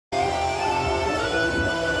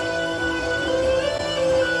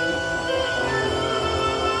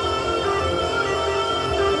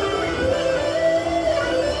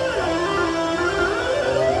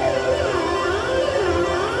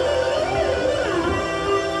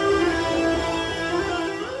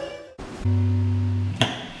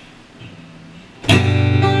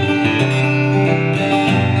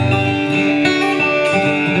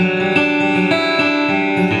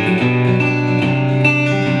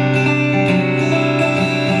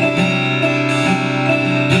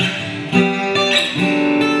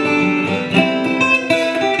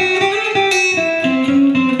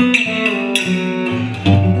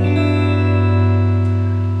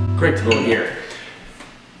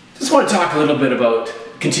Just want to talk a little bit about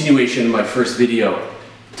continuation of my first video,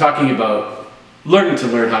 talking about learning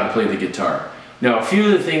how to play the guitar. Now, a few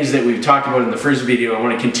of the things that we've talked about in the first video, I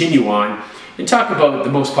want to continue on and talk about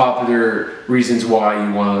the most popular reasons why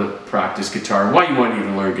you want to practice guitar, why you want to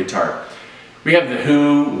even learn guitar. We have the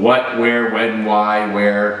who, what, where, when, why,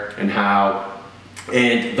 where, and how.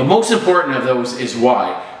 And the most important of those is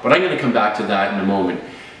why, but I'm going to come back to that in a moment.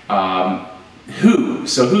 Who,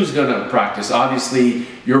 so who's going to practice? Obviously,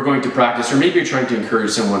 you're going to practice, or maybe you're trying to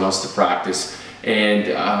encourage someone else to practice.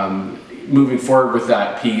 And moving forward with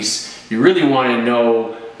that piece, you really want to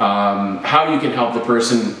know how you can help the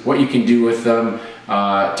person, what you can do with them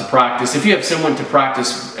to practice. If you have someone to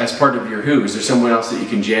practice as part of your who, is there someone else that you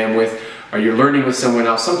can jam with? Are you learning with someone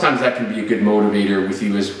else? Sometimes that can be a good motivator with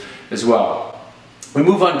you as well. We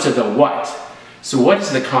move on to the what. So what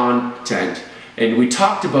is the content? And we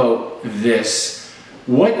talked about this.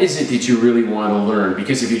 What is it that you really want to learn?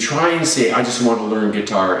 Because if you try and say, I just want to learn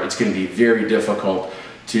guitar, it's going to be very difficult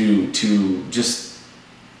to just,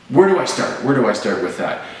 where do I start? Where do I start with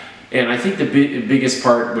that? And I think the biggest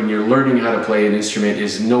part when you're learning how to play an instrument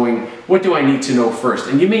is knowing, what do I need to know first?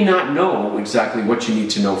 And you may not know exactly what you need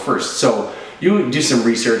to know first. So you do some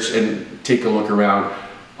research and take a look around.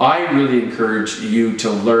 I really encourage you to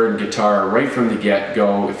learn guitar right from the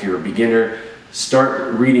get-go. If you're a beginner,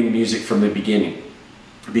 start reading music from the beginning.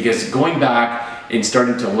 Because going back and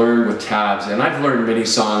starting to learn with tabs, and I've learned many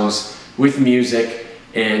songs with music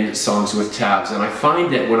and songs with tabs, and I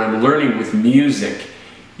find that when I'm learning with music,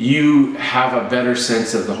 you have a better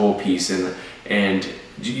sense of the whole piece, and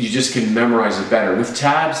you just can memorize it better. With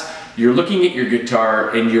tabs, you're looking at your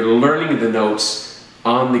guitar and you're learning the notes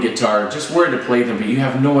on the guitar, just where to play them, but you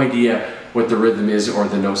have no idea what the rhythm is or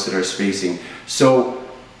the notes that are spacing. So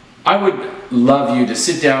I would love you to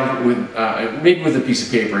sit down with, maybe with a piece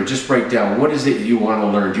of paper, and just write down what is it you want to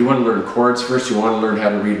learn. Do you want to learn chords first? Do you want to learn how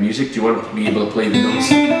to read music? Do you want to be able to play the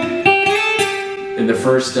notes in the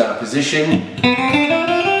first position? Do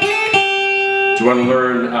you want to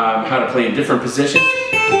learn how to play in different positions?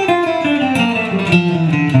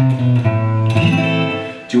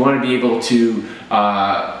 Do you want to be able to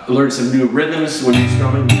learn some new rhythms when you're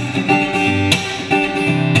strumming?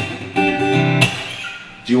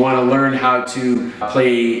 Do you want to learn how to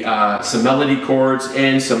play some melody chords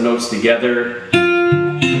and some notes together? Do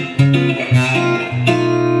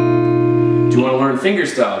you want to learn finger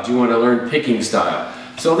style? Do you want to learn picking style?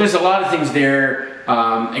 So there's a lot of things there.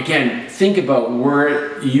 Again, think about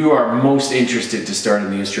where you are most interested to start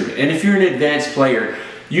in the instrument. And if you're an advanced player,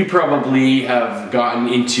 you probably have gotten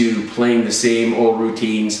into playing the same old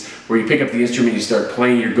routines where you pick up the instrument, you start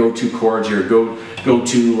playing your go-to chords, your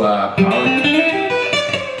go-to power,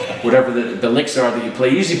 whatever the licks are that you play.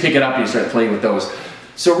 You usually pick it up and you start playing with those.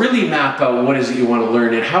 So really map out what is it you want to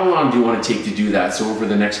learn and how long do you want to take to do that, so over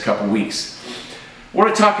the next couple weeks. I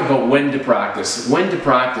want to talk about when to practice. When to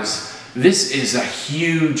practice, this is a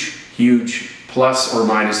huge, huge plus or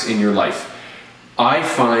minus in your life. I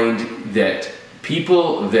find that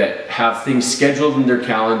people that have things scheduled in their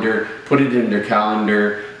calendar, put it in their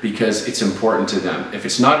calendar because it's important to them. If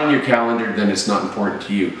it's not in your calendar, then it's not important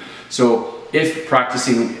to you. So if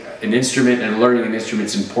practicing an instrument and learning an instrument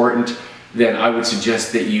is important, then I would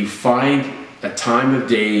suggest that you find a time of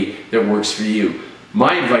day that works for you.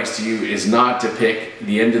 My advice to you is not to pick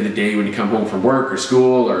the end of the day when you come home from work or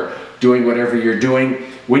school or doing whatever you're doing.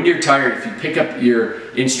 When you're tired, if you pick up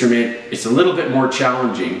your instrument, it's a little bit more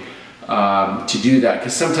challenging to do that,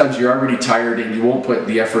 because sometimes you're already tired and you won't put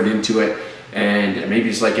the effort into it, and maybe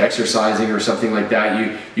it's like exercising or something like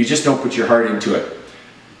that. You just don't put your heart into it.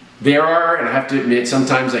 There are, and I have to admit,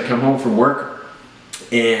 sometimes I come home from work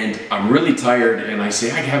and I'm really tired and I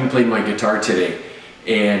say, I haven't played my guitar today.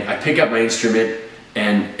 And I pick up my instrument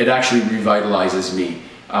and it actually revitalizes me.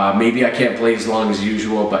 Maybe I can't play as long as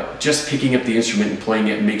usual, but just picking up the instrument and playing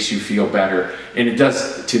it makes you feel better. And it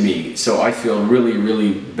does to me. So I feel really,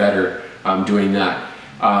 really better doing that.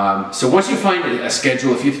 So once you find a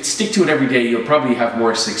schedule, if you stick to it every day, you'll probably have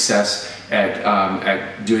more success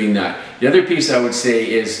at doing that. The other piece I would say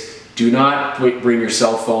is, do not bring your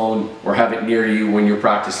cell phone or have it near you when you're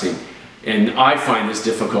practicing. And I find this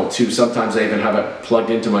difficult too. Sometimes I even have it plugged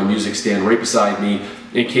into my music stand right beside me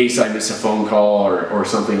in case I miss a phone call or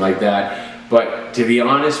something like that. But to be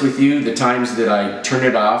honest with you, the times that I turn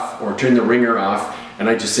it off or turn the ringer off and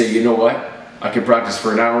I just say, you know what, I can practice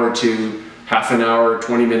for an hour or two, half an hour,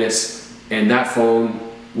 20 minutes, and that phone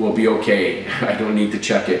will be okay. I don't need to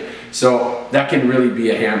check it. So that can really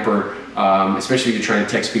be a hamper, especially if you're trying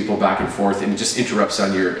to text people back and forth, and it just interrupts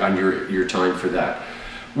on your time for that.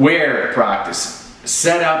 Where practice?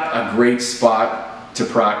 Set up a great spot to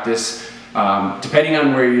practice. Depending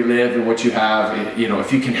on where you live and what you have, you know,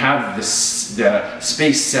 if you can have the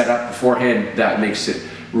space set up beforehand, that makes it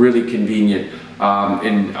really convenient.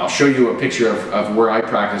 And I'll show you a picture of where I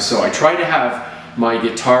practice. So I try to have my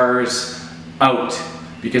guitars out,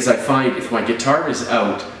 because I find if my guitar is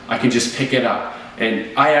out, I can just pick it up.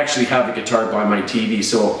 And I actually have a guitar by my TV,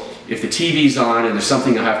 so if the TV's on and there's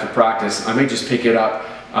something I have to practice, I might just pick it up,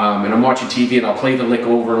 and I'm watching TV and I'll play the lick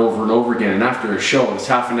over and over and over again. And after a show, it's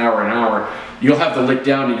half an hour, you'll have the lick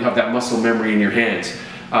down and you have that muscle memory in your hands.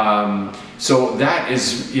 So that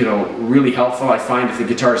is, you know, really helpful. I find if the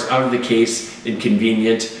guitar is out of the case and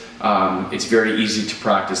convenient, it's very easy to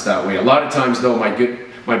practice that way. A lot of times though,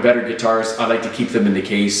 my better guitars, I like to keep them in the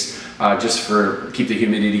case, just for keep the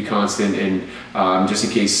humidity constant, and just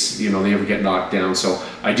in case, you know, they ever get knocked down. So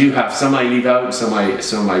I do have some I leave out and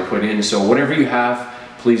some I put in. So whatever you have,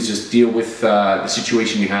 please just deal with the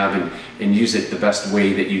situation you have and use it the best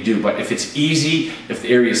way that you do. But if it's easy, if the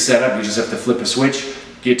area is set up, you just have to flip a switch.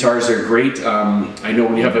 Guitars are great. I know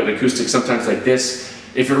when you have an acoustic, sometimes like this,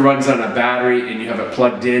 if it runs on a battery and you have it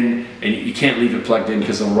plugged in, and you can't leave it plugged in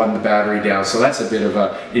because it'll run the battery down. So that's a bit of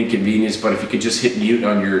an inconvenience. But if you could just hit mute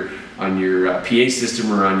on your PA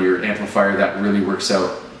system or on your amplifier, that really works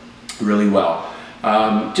out really well.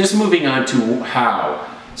 Just moving on to how.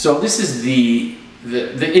 So this is the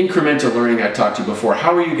incremental learning I talked to you before.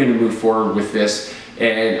 How are you going to move forward with this?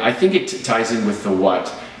 And I think it ties in with the what.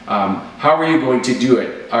 How are you going to do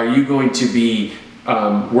it? Are you going to be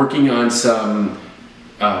working on some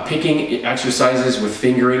picking exercises with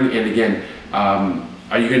fingering? And again,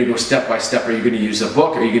 are you going to go step by step? Are you going to use a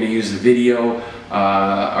book? Are you going to use a video?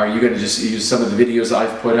 Are you going to just use some of the videos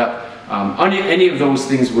I've put up? Any of those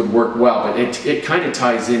things would work well, but it kind of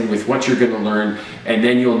ties in with what you're going to learn, and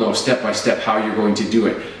then you'll know step by step how you're going to do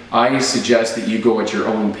it. I suggest that you go at your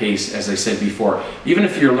own pace, as I said before. Even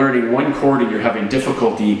if you're learning one chord and you're having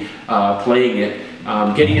difficulty playing it,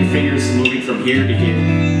 getting your fingers moving from here to here,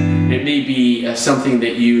 it may be something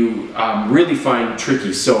that you really find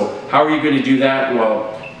tricky. So how are you going to do that?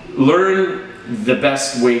 Well, learn the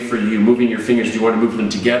best way for you, moving your fingers. Do you want to move them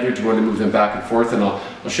together? Do you want to move them back and forth? And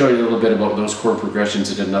I'll show you a little bit about those chord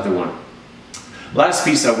progressions in another one. Last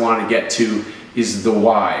piece I want to get to is the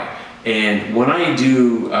why. And when I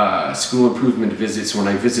do school improvement visits, when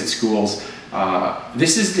I visit schools,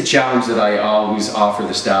 this is the challenge that I always offer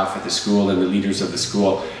the staff at the school and the leaders of the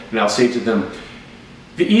school. And I'll say to them,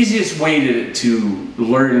 the easiest way to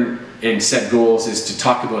learn and set goals is to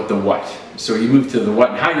talk about the what. So you move to the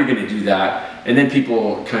what and how you're going to do that, and then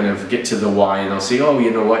people kind of get to the why, and I'll say, oh, you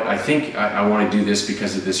know what, I think I want to do this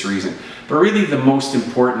because of this reason. But really the most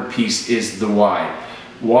important piece is the why.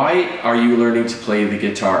 Why are you learning to play the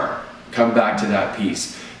guitar? Come back to that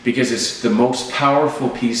piece, because it's the most powerful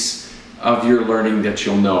piece of your learning that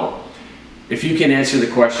you'll know. If you can answer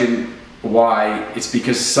the question, why, it's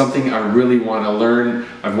because something I really want to learn.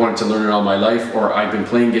 I've wanted to learn it all my life, or I've been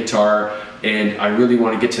playing guitar and I really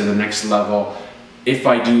want to get to the next level. If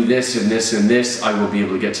I do this and this and this, I will be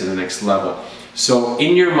able to get to the next level. So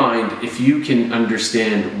in your mind, if you can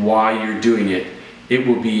understand why you're doing it, it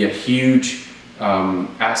will be a huge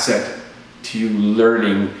asset to you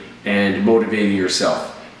learning and motivating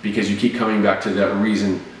yourself, because you keep coming back to that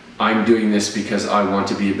reason. I'm doing this because I want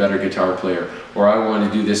to be a better guitar player, or I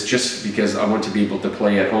want to do this just because I want to be able to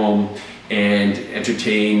play at home and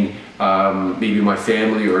entertain maybe my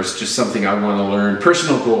family, or it's just something I want to learn.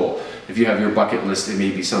 Personal goal. If you have your bucket list, it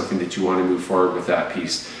may be something that you want to move forward with that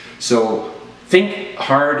piece. So think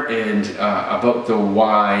hard and about the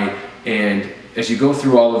why, and as you go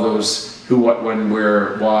through all of those who, what, when,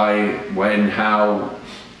 where, why, when, how,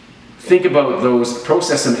 think about those,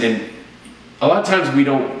 process them. And a lot of times we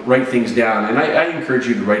don't write things down, and I encourage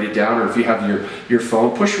you to write it down, or if you have your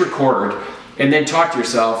phone, push record, and then talk to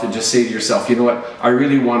yourself and just say to yourself, you know what, I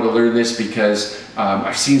really want to learn this because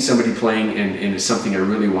I've seen somebody playing and it's something I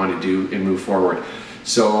really want to do and move forward.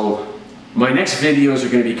 So my next videos are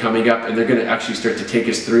going to be coming up, and they're going to actually start to take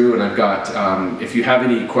us through, and I've got, if you have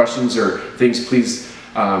any questions or things, please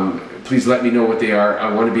let me know what they are.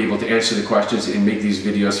 I want to be able to answer the questions and make these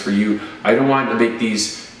videos for you. I don't want to make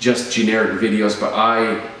these just generic videos, but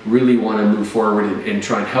I really want to move forward and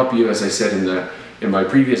try and help you. As I said in my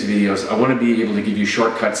previous videos, I want to be able to give you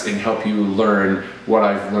shortcuts and help you learn what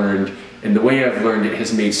I've learned. And the way I've learned it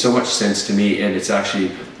has made so much sense to me, and it's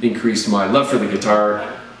actually increased my love for the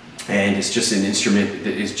guitar, and it's just an instrument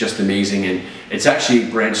that is just amazing. And it's actually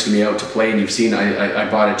branched me out to play, and you've seen I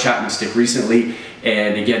bought a Chapman stick recently,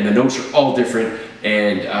 and again, the notes are all different,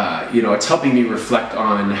 and you know, it's helping me reflect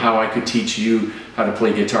on how I could teach you how to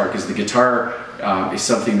play guitar, because the guitar is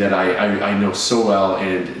something that I know so well,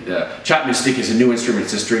 and the Chapman stick is a new instrument,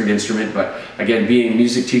 it's a stringed instrument, but again, being a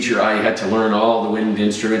music teacher, I had to learn all the wind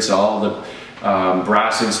instruments, all the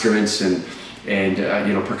brass instruments, and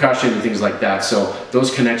you know, percussion and things like that. So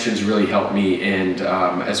those connections really helped me, and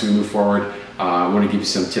as we move forward, I want to give you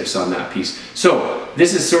some tips on that piece. So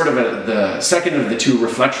this is sort of the second of the two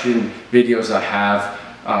reflection videos I have.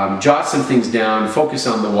 Jot some things down, focus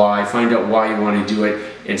on the why, find out why you want to do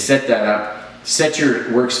it, and set that up. Set your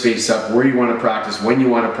workspace up, where you want to practice, when you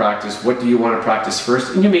want to practice, what do you want to practice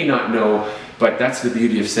first, and you may not know, but that's the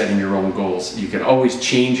beauty of setting your own goals. You can always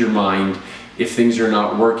change your mind if things are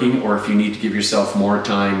not working, or if you need to give yourself more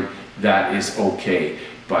time, that is okay.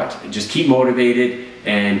 But just keep motivated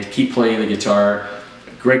and keep playing the guitar.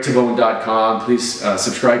 GregTabone.com. Please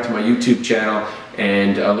subscribe to my YouTube channel,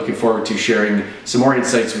 and looking forward to sharing some more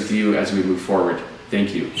insights with you as we move forward.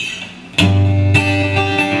 Thank you.